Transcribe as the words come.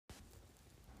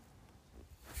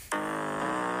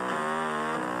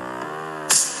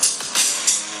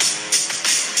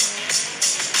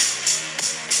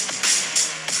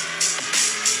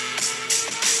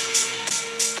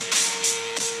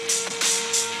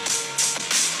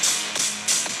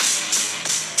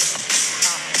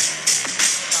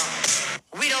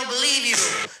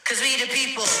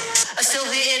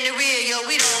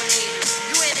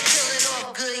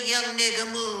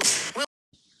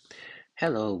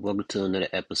Hello, welcome to another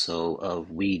episode of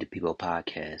We the People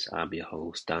podcast. I'm your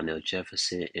host, Donnell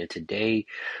Jefferson, and today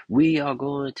we are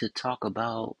going to talk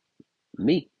about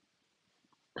me.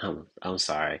 I'm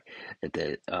sorry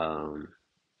that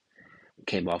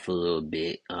came off a little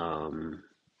bit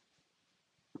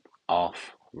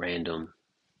off random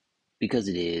because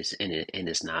it is and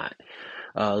it's not.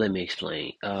 Let me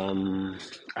explain.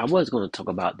 I was going to talk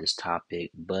about this topic,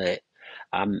 but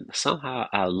somehow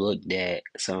I looked at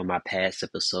some of my past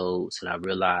episodes and I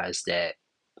realized that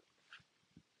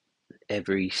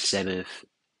every seventh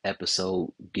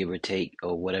episode, give or take,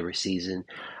 or whatever season,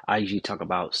 I usually talk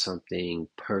about something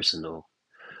personal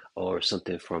or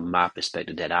something from my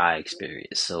perspective that I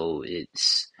experienced. So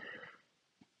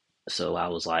I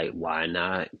was like, why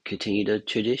not continue the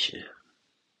tradition?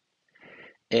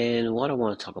 And what I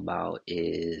want to talk about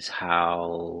is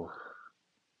how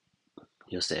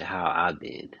you'll say how I've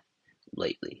been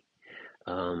lately.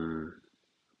 Um,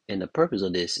 and the purpose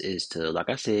of this is to, like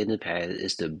I said in the past,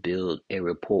 is to build a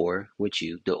rapport with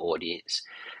you, the audience,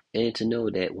 and to know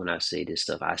that when I say this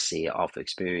stuff, I say it off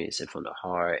experience and from the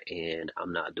heart, and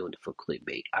I'm not doing it for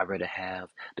clickbait. I'd rather have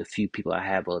the few people I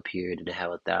have up here than to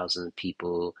have 1,000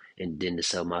 people and then to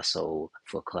sell my soul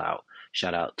for clout.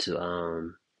 Shout out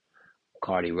to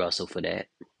Cardi Russell for that.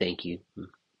 Thank you.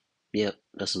 Yep,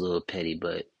 that's a little petty,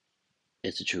 but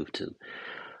it's the truth too.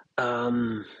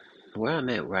 Um, where I'm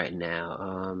at right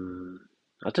now,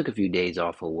 I took a few days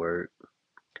off of work.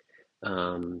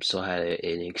 So I had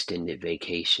an extended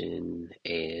vacation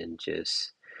and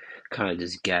just kind of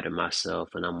just gathered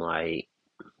myself. And I'm like,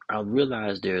 I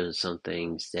realized there's some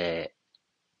things that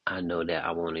I know that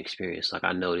I want to experience. Like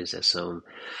I noticed that some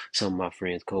of my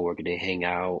friends, coworkers, they hang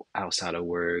out outside of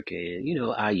work, and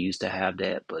I used to have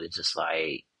that, but it's just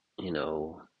like, you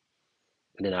know,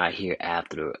 and then I hear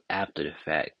after the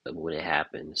fact of when it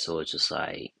happened. So it's just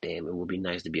like, damn, it would be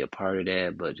nice to be a part of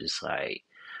that, but just like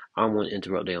I don't want to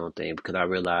interrupt their own thing because I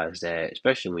realize that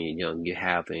especially when you're young,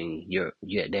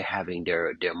 they're having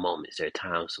their moments, their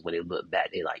times. So when they look back,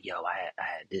 they're like, yo, I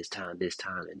had this time, and this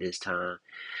time.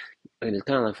 And it's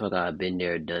kind of like fuck, I've been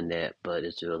there, done that, but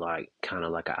it's just like kind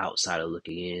of like an outsider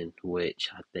looking in, which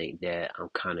I think that I'm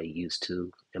kind of used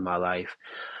to in my life.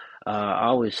 I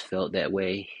always felt that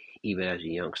way, even as a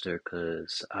youngster,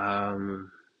 because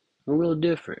I'm real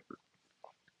different.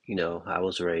 I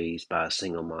was raised by a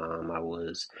single mom.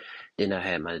 Then I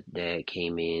had my dad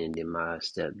came in, and then my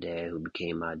stepdad who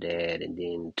became my dad, and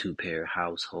then two-parent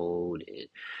household and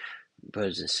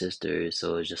brothers and sisters.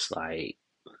 So it's just like,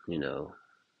 you know,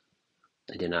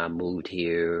 and then I moved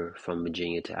here from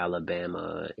Virginia to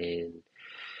Alabama, and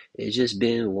it's just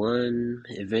been one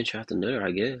adventure after another,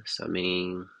 I guess. I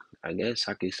mean, I guess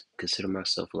I could consider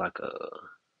myself like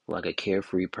a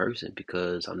carefree person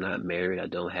because I'm not married, I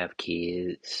don't have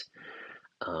kids.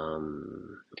 I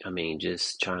mean,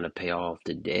 just trying to pay off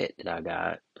the debt that I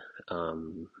got.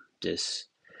 Um, just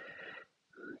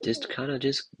just kind of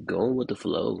just going with the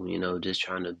flow, just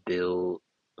trying to build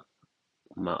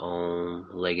my own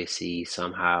legacy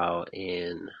somehow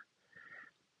and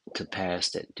to pass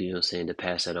that, what I'm saying, to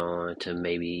pass it on to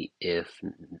maybe if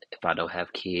I don't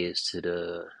have kids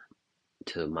to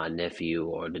my nephew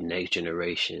or the next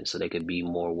generation so they could be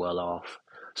more well off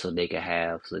so they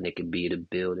could be to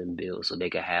build and build so they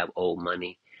could have old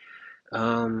money.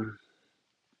 Um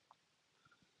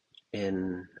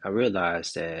and I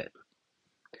realized that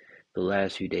the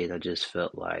last few days I just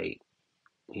felt like,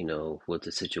 with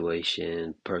the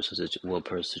situation, personal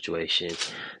situation,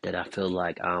 that I feel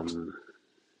like I'm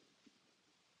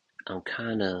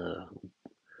kind of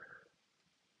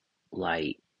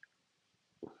like,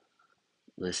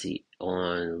 let's see,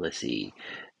 how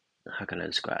can I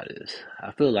describe this?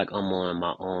 I feel like I'm on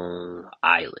my own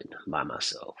island by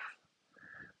myself,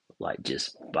 like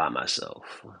just by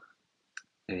myself.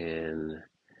 And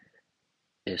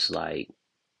it's like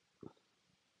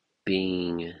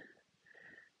being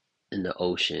in the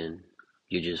ocean,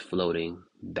 you're just floating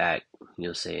back,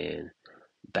 saying,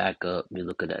 back up, you're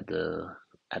looking at the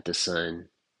sun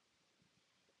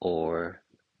or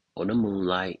the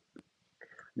moonlight,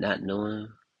 not knowing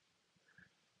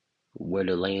where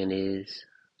the land is,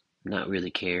 not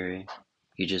really caring.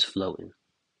 You're just floating.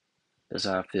 That's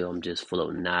how I feel. I'm just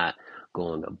floating, not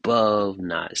going above,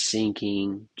 not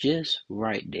sinking, just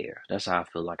right there. That's how I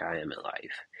feel like I am in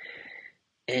life.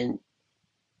 And,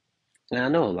 and I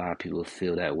know a lot of people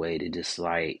feel that way. They're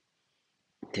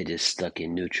just stuck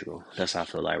in neutral. That's how I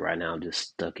feel like right now. I'm just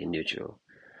stuck in neutral.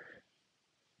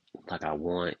 Like I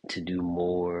want to do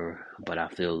more, but I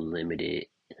feel limited.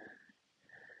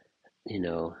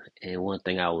 And one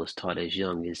thing I was taught as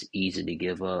young is easy to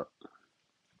give up,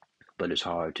 but it's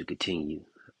hard to continue.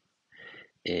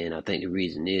 And I think the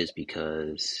reason is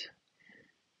because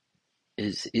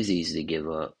it's easy to give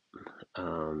up.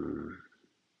 Um,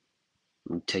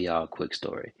 Let me tell y'all a quick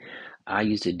story. I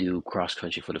used to do cross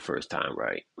country for the first time,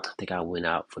 right? I think I went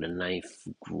out for the ninth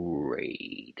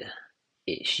grade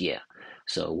ish, yeah.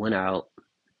 So went out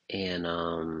and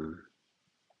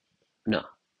no,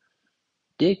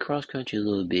 did cross country a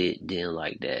little bit, didn't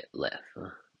like that, left.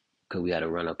 Cause we had to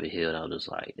run up a hill, and I was just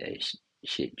like that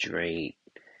shit drained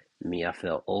me. I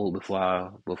felt old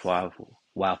while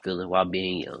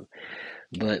being young.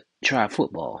 But tried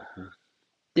football,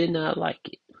 did not like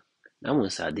it. I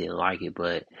wouldn't say I didn't like it,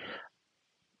 but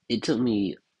it took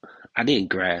me. I didn't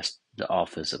grasp the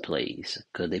offensive plays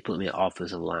because they put me in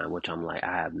offensive line, which I'm like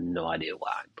I have no idea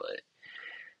why, but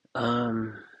I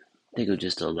think it was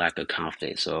just a lack of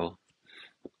confidence. So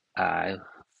I,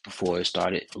 before it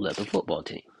started, left the football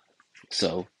team.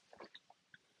 So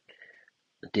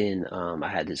then I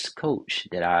had this coach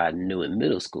that I knew in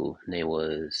middle school. Name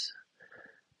was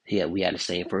we had the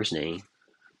same first name,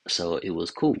 so it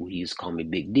was cool. He used to call me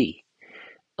Big D.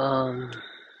 Um,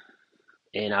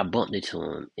 and I bumped into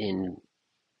him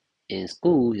in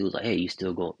school. He was like, "Hey, you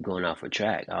still going out for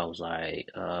track?" I was like,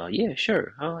 yeah,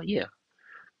 sure. Yeah."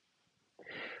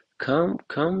 Come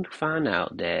to find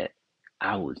out that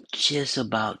I was just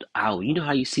about out. You know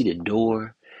how you see the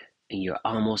door and you're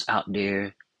almost out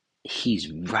there?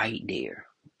 He's right there.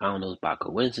 I don't know if it's by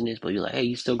coincidence, but you're like, "Hey,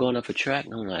 you still going up for track?"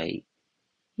 And I'm like,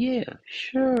 "Yeah,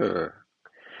 sure."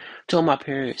 Told my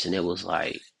parents, and it was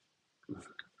like,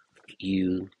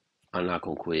 "You are not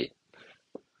gonna quit.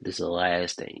 This is the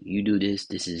last thing. You do this,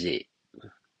 this is it."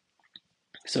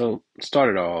 So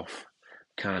started off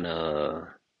kind of,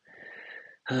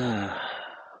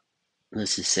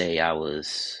 let's just say uh,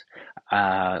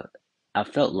 I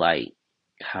felt like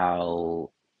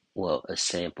how, well, a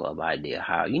sample of idea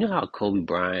how, you know how Kobe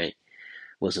Bryant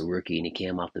was a rookie and he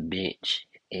came off the bench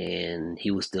and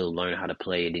he was still learning how to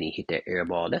play and then he hit that air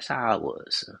ball. That's how I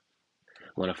was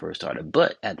when I first started.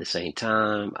 But at the same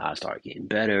time, I started getting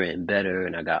better and better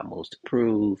and I got most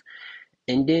improved.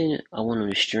 And then I went on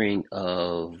a string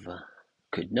of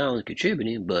not only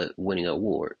contributing but winning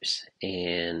awards.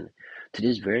 And to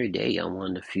this very day, I'm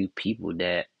one of the few people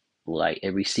that, like,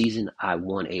 every season I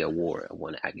won a award. I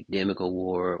won an academic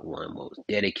award, one most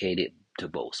dedicated to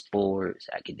both sports,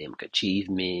 academic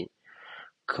achievement,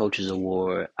 coaches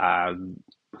award. I've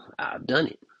done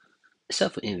it,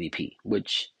 except for MVP,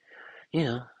 which you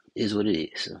know is what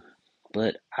it is.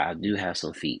 But I do have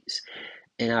some feats,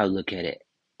 and I look at it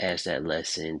as that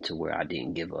lesson to where I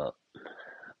didn't give up.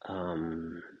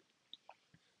 Um,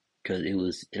 because it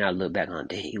was, and I look back on,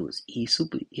 dang, it was just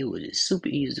super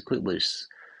easy to quit, but it's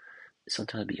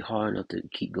sometimes be hard enough to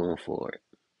keep going forward.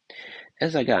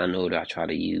 As I got older, I try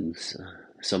to use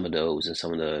some of those and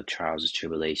some of the trials and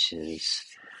tribulations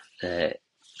that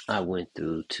I went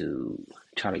through to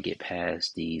try to get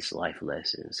past these life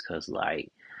lessons. Because,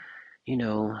 like, you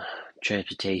know,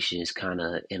 transportation is kind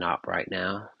of in op right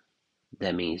now.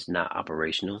 That means not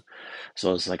operational.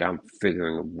 So it's like I'm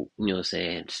figuring, what I'm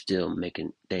saying, still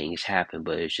making things happen,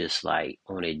 but it's just like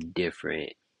on a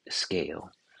different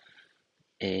scale.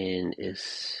 And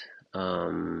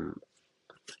um,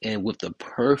 and with the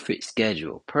perfect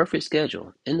schedule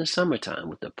in the summertime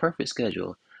with the perfect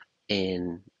schedule,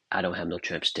 and I don't have no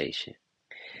transportation.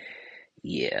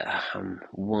 Yeah,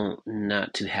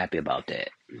 not too happy about that.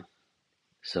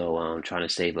 So I'm trying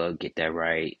to save up, get that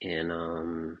right, and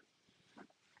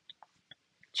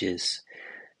just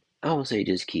I would say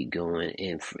just keep going,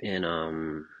 and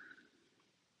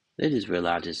I just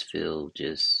realized I just feel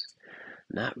just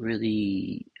not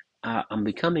really. I'm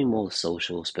becoming more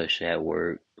social, especially at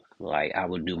work. Like I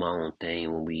would do my own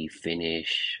thing when we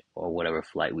finish or whatever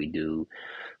flight we do.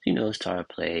 Start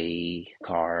to play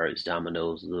cards,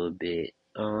 dominoes a little bit.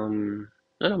 I don't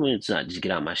mean it's not just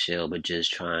get out my shell, but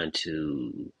just trying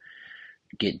to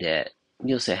get that,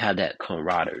 say have that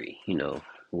camaraderie,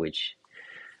 which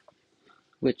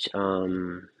which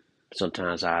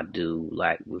sometimes I do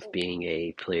like with being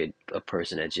a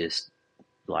person that just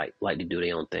like to do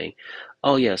their own thing.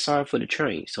 Oh yeah, sorry for the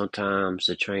train. Sometimes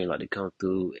the train like to come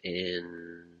through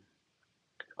in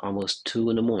almost 2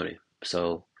 in the morning.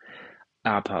 So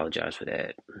I apologize for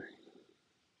that.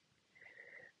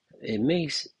 It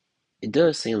makes it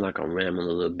does seem like I'm rambling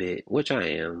a little bit, which I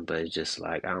am, but it's just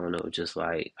like I don't know, just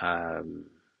like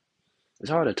it's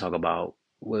hard to talk about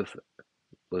with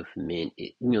men,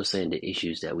 saying the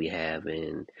issues that we have,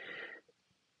 and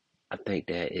I think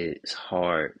that it's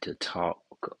hard to talk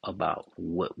about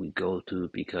what we go through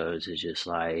because it's just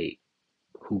like,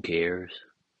 who cares?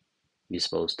 You're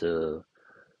supposed to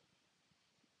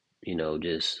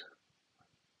just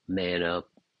man up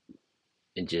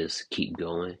and just keep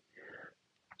going.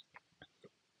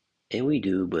 And we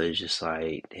do, but it's just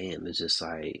like, damn, it's just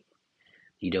like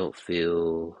you don't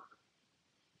feel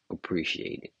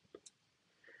appreciated.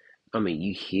 I mean,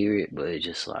 you hear it, but it's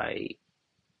just like,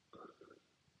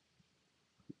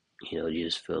 you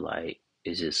just feel like,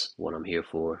 is this what I'm here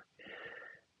for?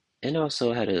 And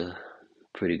also had a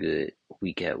pretty good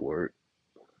week at work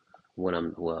when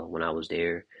I was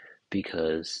there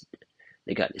because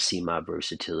they got to see my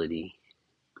versatility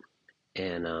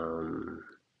and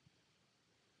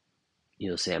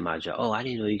say at my job, oh, I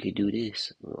didn't know you could do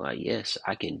this. Like, yes,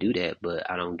 I can do that, but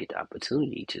I don't get the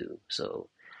opportunity to. So,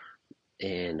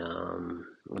 and I'm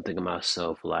thinking to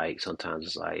myself, like, sometimes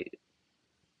it's like,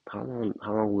 how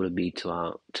long would it be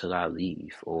till I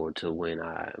leave, or to when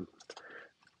I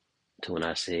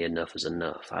say enough is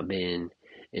enough? I've been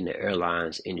in the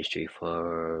airlines industry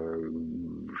for,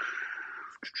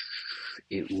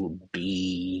 it will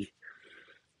be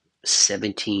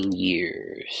 17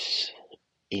 years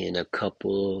in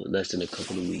less than a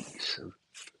couple of weeks.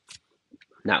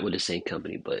 Not with the same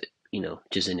company, but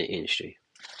just in the industry.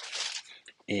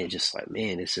 And just like,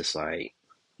 man, it's just like,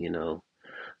 you know,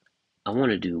 I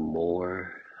want to do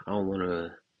more. I don't want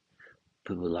to.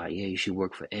 People are like, yeah, you should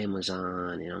work for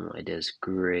Amazon, and I'm like, that's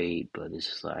great, but it's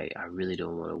just like I really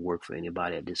don't want to work for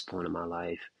anybody at this point in my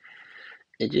life.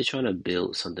 And just trying to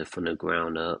build something from the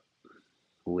ground up,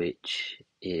 which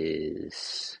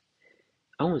is,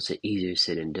 I wouldn't say easier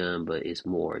said than done, but it's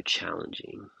more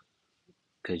challenging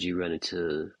because you run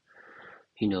into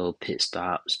pit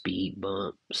stops, speed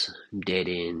bumps, dead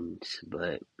ends.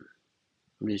 But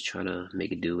I'm just trying to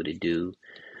make it do what it do,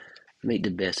 make the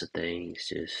best of things.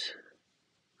 Just,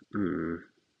 mm,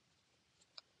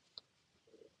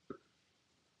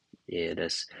 yeah,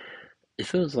 it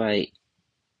feels like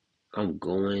I'm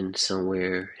going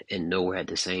somewhere and nowhere at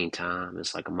the same time.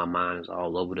 It's like my mind is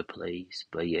all over the place,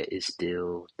 but yet it's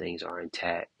still, things are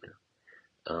intact.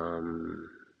 Um,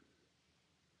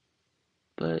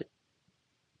 but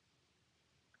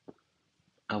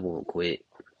I won't quit,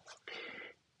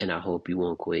 and I hope you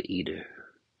won't quit either.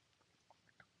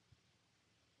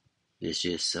 It's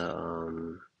just a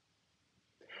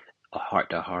heart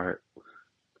to heart,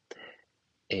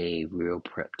 a real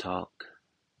prep talk,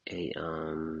 a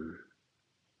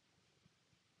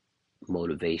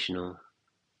motivational.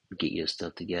 Get your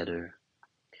stuff together,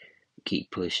 keep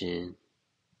pushing.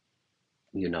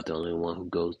 You're not the only one who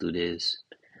goes through this.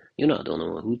 You're not the only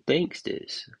one who thinks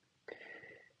this.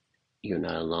 You're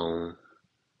not alone.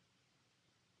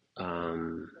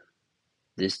 Um,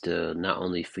 this to not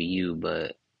only for you,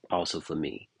 but also for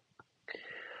me.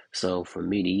 So from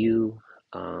me to you,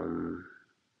 um,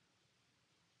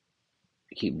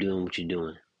 keep doing what you're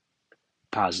doing.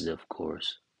 Positive, of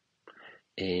course,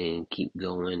 and keep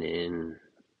going and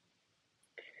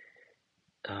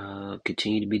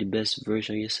continue to be the best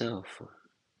version of yourself.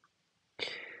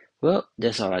 Well,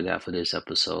 that's all I got for this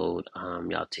episode.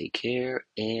 Y'all take care,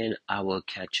 and I will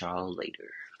catch y'all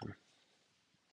later.